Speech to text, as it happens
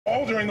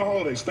all during the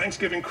holidays,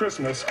 Thanksgiving,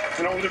 Christmas,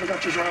 and all the different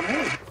countries around the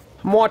world.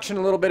 I'm watching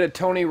a little bit of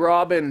Tony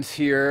Robbins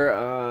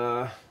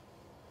here.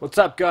 What's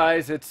up,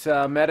 guys? It's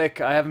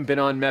Medic. I haven't been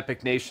on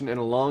MEPiCNation in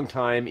a long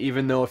time,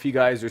 even though if you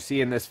guys are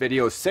seeing this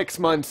video 6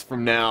 months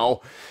from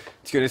now,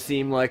 it's going to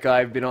seem like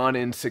I've been on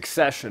in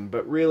succession.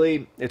 But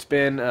really, it's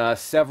been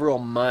several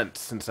months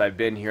since I've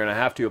been here, and I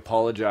have to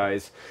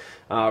apologize.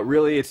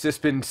 Really, it's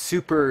just been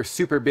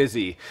super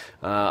busy.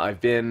 I've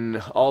been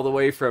all the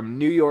way from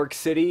New York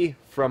City,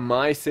 from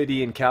my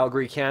city in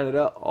Calgary,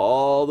 Canada,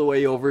 all the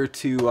way over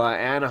to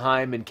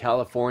Anaheim in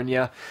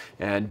California,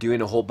 and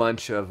doing a whole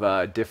bunch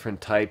of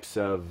different types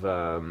of,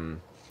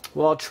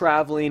 well,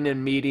 traveling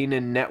and meeting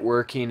and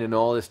networking and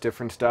all this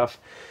different stuff.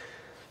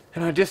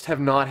 And I just have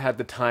not had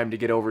the time to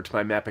get over to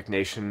my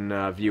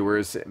MEPiCNation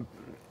viewers.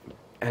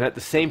 And at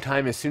the same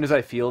time, as soon as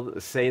I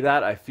say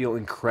that, I feel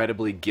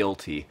incredibly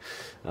guilty.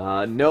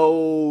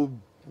 No,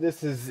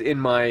 this is in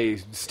my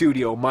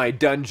studio, my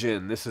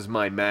dungeon. This is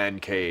my man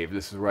cave.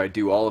 This is where I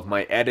do all of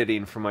my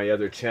editing for my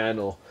other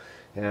channel.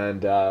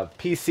 And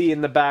PC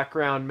in the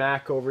background,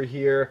 Mac over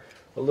here,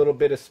 a little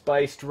bit of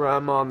spiced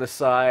rum on the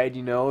side,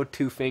 you know,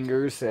 2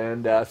 fingers,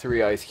 and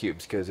 3 ice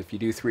cubes. Because if you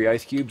do 3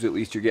 ice cubes, at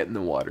least you're getting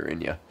the water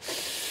in you.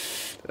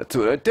 That's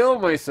what I tell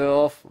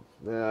myself.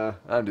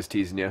 I'm just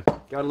teasing you.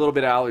 Got a little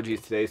bit of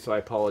allergies today, so I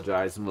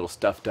apologize. I'm a little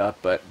stuffed up,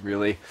 but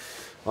really,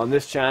 on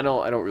this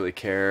channel, I don't really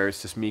care.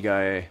 It's just me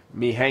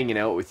hanging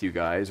out with you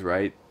guys,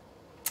 right?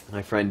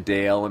 My friend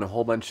Dale and a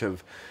whole bunch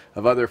of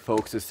other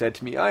folks have said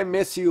to me, I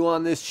miss you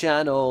on this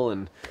channel,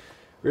 and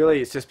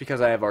really, it's just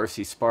because I have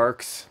RC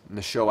Sparks and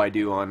the show I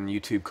do on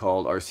YouTube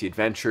called RC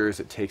Adventures.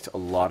 It takes a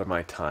lot of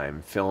my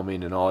time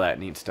filming and all that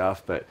neat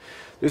stuff, but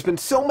there's been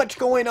so much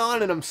going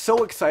on, and I'm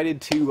so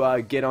excited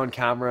to get on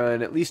camera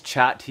and at least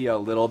chat to you a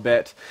little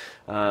bit.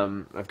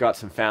 I've got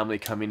some family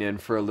coming in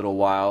for a little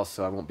while,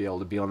 so I won't be able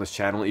to be on this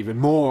channel even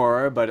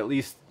more, but at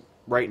least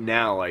right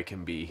now I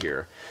can be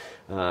here.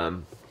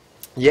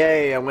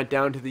 Yay, I went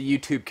down to the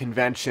YouTube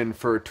convention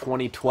for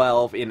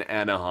 2012 in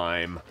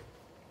Anaheim.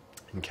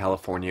 In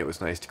California. It was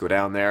nice to go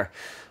down there.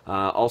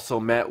 Also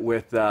met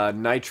with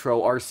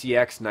Nitro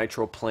RCX,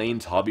 Nitro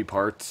Planes, Hobby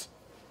Parts.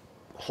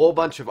 A whole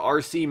bunch of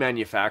RC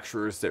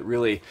manufacturers that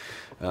really,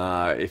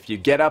 if you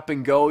get up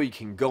and go, you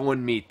can go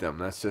and meet them.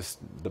 That's just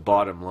the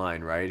bottom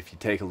line, right? If you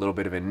take a little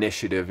bit of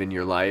initiative in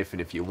your life, and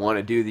if you want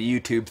to do the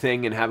YouTube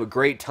thing and have a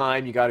great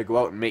time, you got to go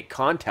out and make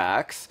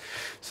contacts.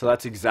 So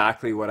that's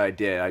exactly what I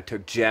did. I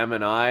took Jem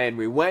and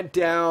we went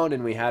down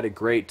and we had a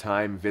great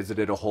time,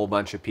 visited a whole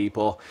bunch of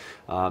people,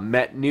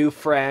 met new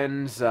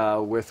friends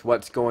with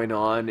what's going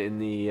on in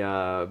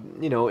the,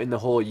 you know, in the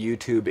whole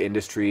YouTube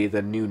industry,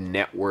 the new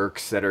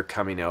networks that are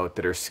coming out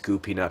that are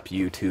scooping up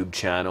YouTube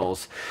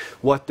channels,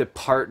 what the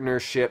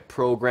partnership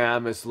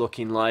program is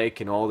looking like,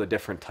 and all the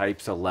different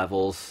types of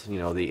levels, you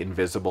know, the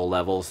invisible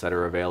levels that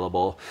are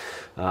available,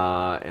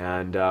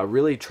 and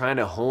really trying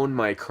to hone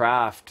my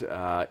craft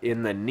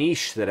in the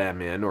niche that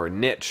I'm in, or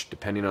niche,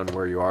 depending on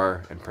where you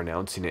are and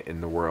pronouncing it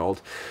in the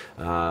world.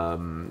 You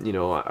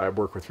know, I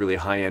work with really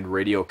high-end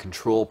radio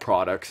control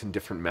products and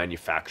different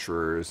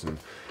manufacturers, and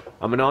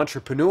I'm an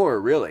entrepreneur,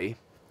 really.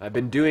 I've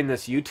been doing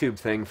this YouTube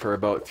thing for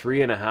about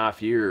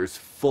 3.5 years,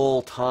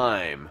 full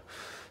time.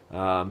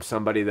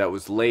 Somebody that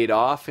was laid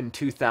off in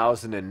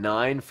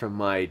 2009 from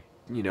my,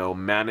 you know,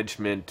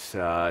 management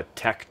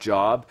tech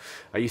job.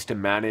 I used to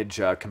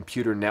manage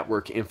computer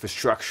network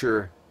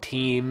infrastructure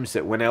teams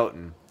that went out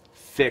and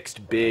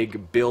fixed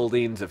big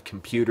buildings of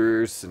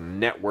computers and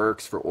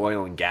networks for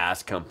oil and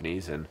gas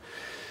companies, and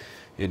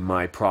in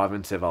my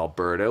province of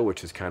Alberta,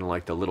 which is kind of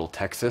like the little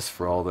Texas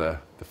for all the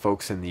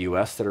folks in the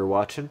US that are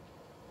watching.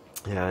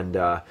 And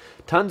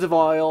tons of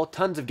oil,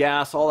 tons of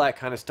gas, all that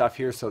kind of stuff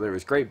here. So there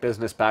was great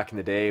business back in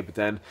the day, but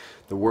then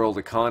the world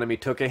economy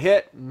took a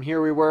hit, and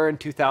here we were in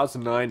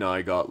 2009.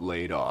 I got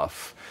laid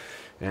off.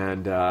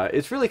 And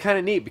it's really kind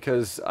of neat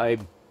because I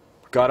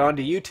got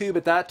onto YouTube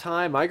at that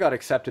time. I got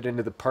accepted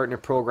into the partner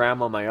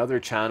program on my other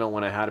channel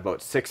when I had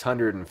about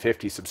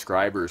 650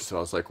 subscribers. So I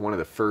was like one of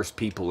the first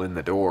people in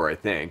the door, I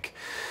think.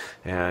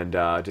 And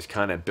just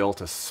kind of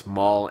built a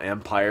small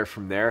empire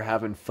from there,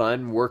 having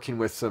fun, working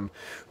with some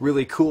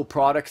really cool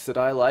products that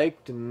I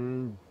liked,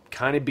 and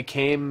kind of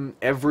became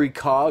every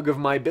cog of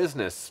my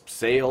business.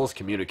 Sales,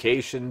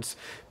 communications,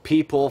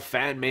 people,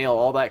 fan mail,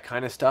 all that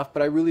kind of stuff,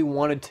 but I really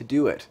wanted to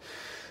do it.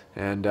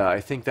 And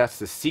I think that's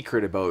the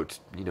secret about,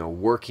 you know,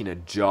 working a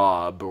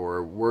job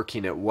or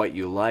working at what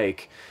you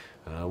like.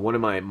 One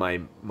of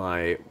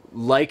my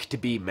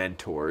like-to-be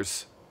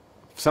mentors,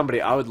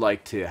 somebody I would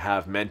like to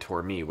have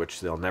mentor me,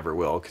 which they'll never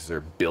will because they're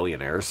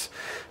billionaires,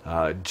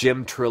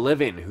 Jim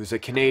Treliving, who's a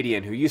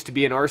Canadian who used to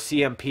be an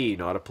RCMP,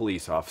 not a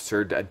police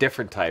officer, a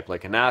different type,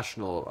 like a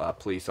national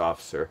police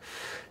officer.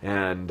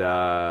 And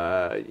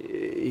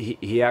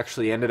he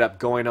actually ended up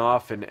going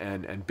off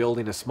and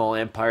building a small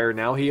empire.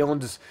 Now he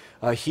owns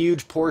a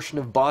huge portion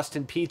of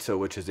Boston Pizza,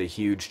 which is a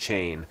huge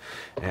chain.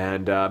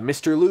 And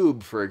Mr.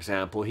 Lube, for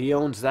example, he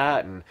owns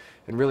that, and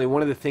And really,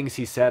 one of the things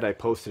he said, I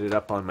posted it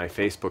up on my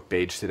Facebook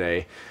page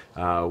today,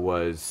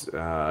 was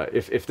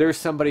if there's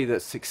somebody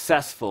that's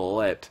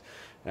successful at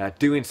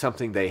doing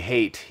something they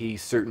hate, he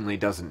certainly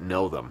doesn't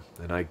know them.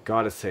 And I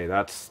gotta say,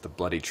 that's the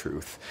bloody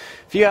truth.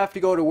 If you have to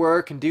go to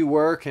work and do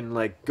work and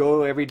like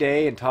go every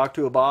day and talk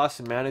to a boss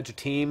and manage a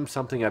team,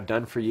 something I've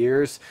done for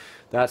years,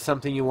 that's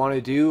something you want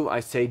to do,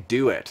 I say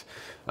do it.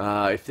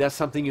 If that's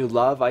something you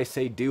love, I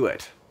say do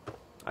it.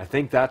 I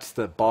think that's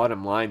the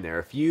bottom line there.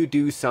 If you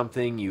do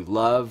something you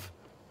love,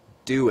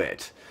 do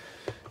it.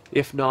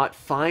 If not,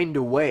 find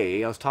a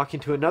way. I was talking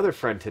to another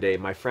friend today,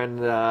 my friend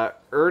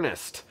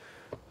Ernest.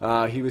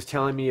 He was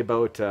telling me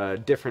about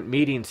different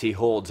meetings he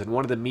holds, and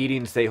one of the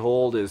meetings they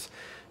hold is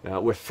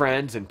with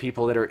friends and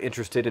people that are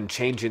interested in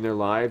changing their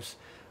lives.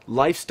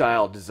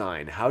 Lifestyle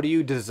design. How do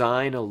you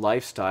design a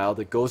lifestyle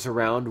that goes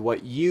around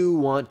what you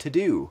want to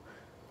do?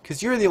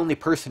 Because you're the only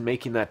person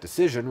making that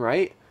decision,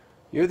 right?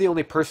 You're the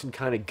only person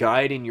kind of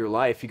guiding your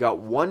life. You got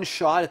one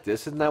shot at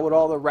this. Isn't that what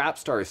all the rap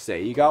stars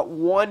say? You got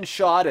one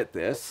shot at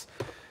this.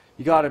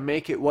 You got to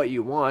make it what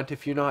you want.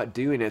 If you're not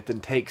doing it,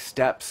 then take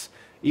steps.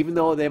 Even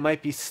though they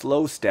might be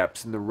slow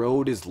steps and the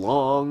road is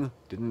long.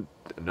 Didn't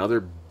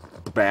another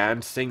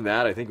band sing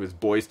that? I think it was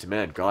Boys to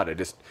Men.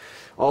 God,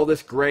 all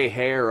this gray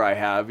hair I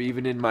have,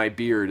 even in my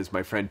beard, as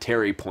my friend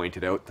Terry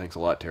pointed out. Thanks a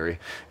lot, Terry.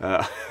 You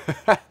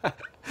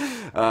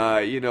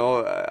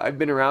know, I've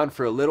been around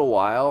for a little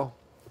while.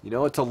 You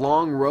know, it's a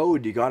long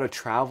road. You got to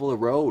travel a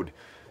road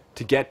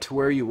to get to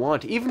where you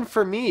want. Even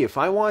for me, if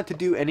I want to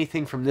do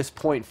anything from this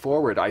point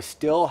forward, I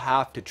still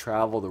have to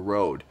travel the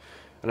road.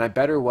 And I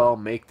better well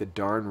make the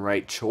darn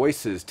right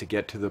choices to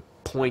get to the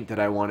point that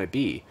I want to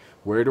be.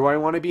 Where do I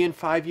want to be in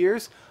 5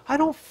 years? I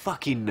don't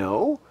fucking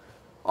know.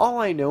 All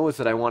I know is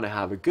that I want to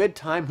have a good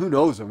time. Who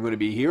knows I'm going to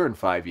be here in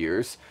 5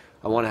 years.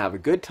 I want to have a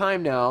good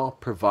time now,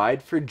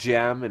 provide for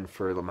Jem and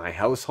for my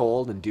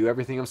household and do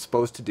everything I'm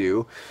supposed to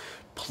do.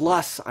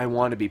 Plus, I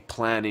want to be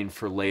planning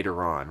for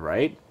later on,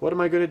 right? What am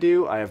I going to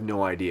do? I have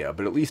no idea,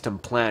 but at least I'm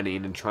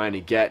planning and trying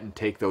to get and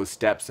take those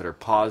steps that are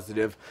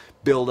positive,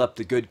 build up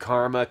the good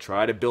karma,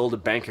 try to build a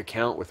bank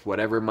account with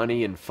whatever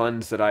money and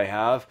funds that I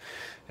have,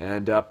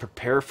 and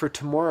prepare for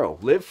tomorrow.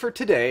 Live for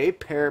today,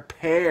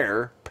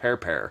 prepare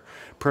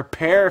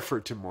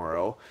for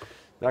tomorrow.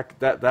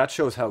 That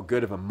shows how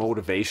good of a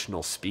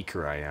motivational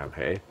speaker I am,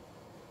 hey?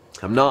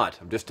 I'm not.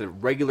 I'm just a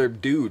regular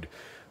dude.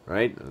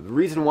 Right? The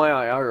reason why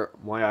I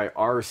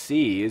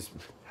RC is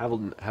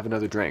have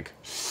another drink.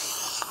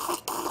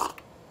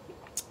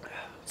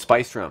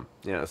 Spiced rum.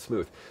 Yeah,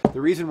 smooth.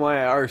 The reason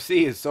why I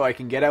RC is so I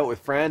can get out with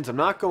friends. I'm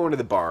not going to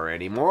the bar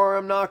anymore.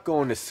 I'm not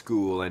going to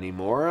school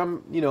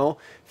anymore. You know,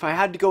 if I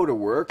had to go to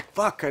work,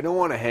 fuck, I don't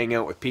want to hang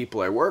out with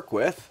people I work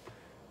with.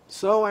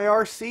 So I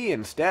RC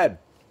instead.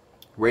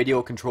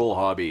 Radio control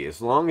hobby.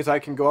 As long as I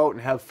can go out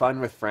and have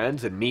fun with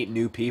friends and meet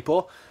new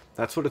people,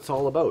 that's what it's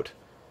all about.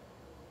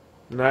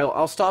 And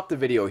I'll stop the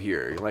video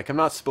here. Like, I'm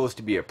not supposed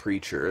to be a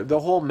preacher.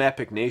 The whole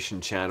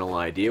MEPiCNation channel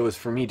idea was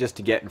for me just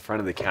to get in front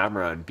of the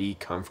camera and be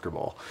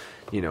comfortable.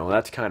 You know,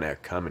 that's kind of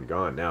come and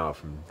gone now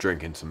from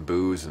drinking some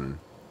booze and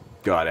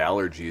got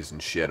allergies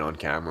and shit on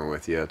camera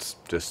with you. It's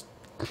just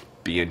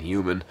being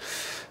human.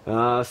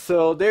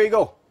 So there you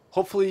go.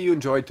 Hopefully you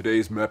enjoyed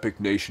today's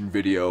MEPiCNation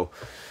video.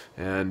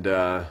 And,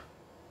 I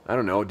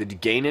don't know, did you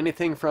gain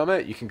anything from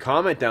it? You can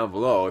comment down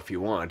below if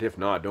you want. If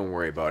not, don't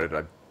worry about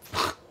it.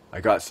 I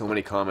got so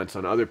many comments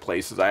on other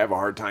places, I have a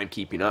hard time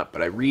keeping up,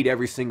 but I read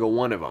every single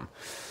one of them.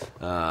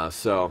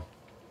 So,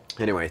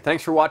 anyway,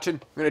 thanks for watching.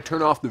 I'm going to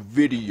turn off the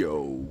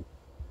video.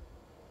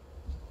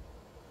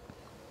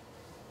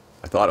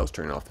 I thought I was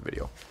turning off the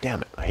video.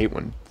 Damn it, I hate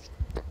when...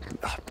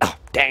 Oh,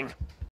 dang.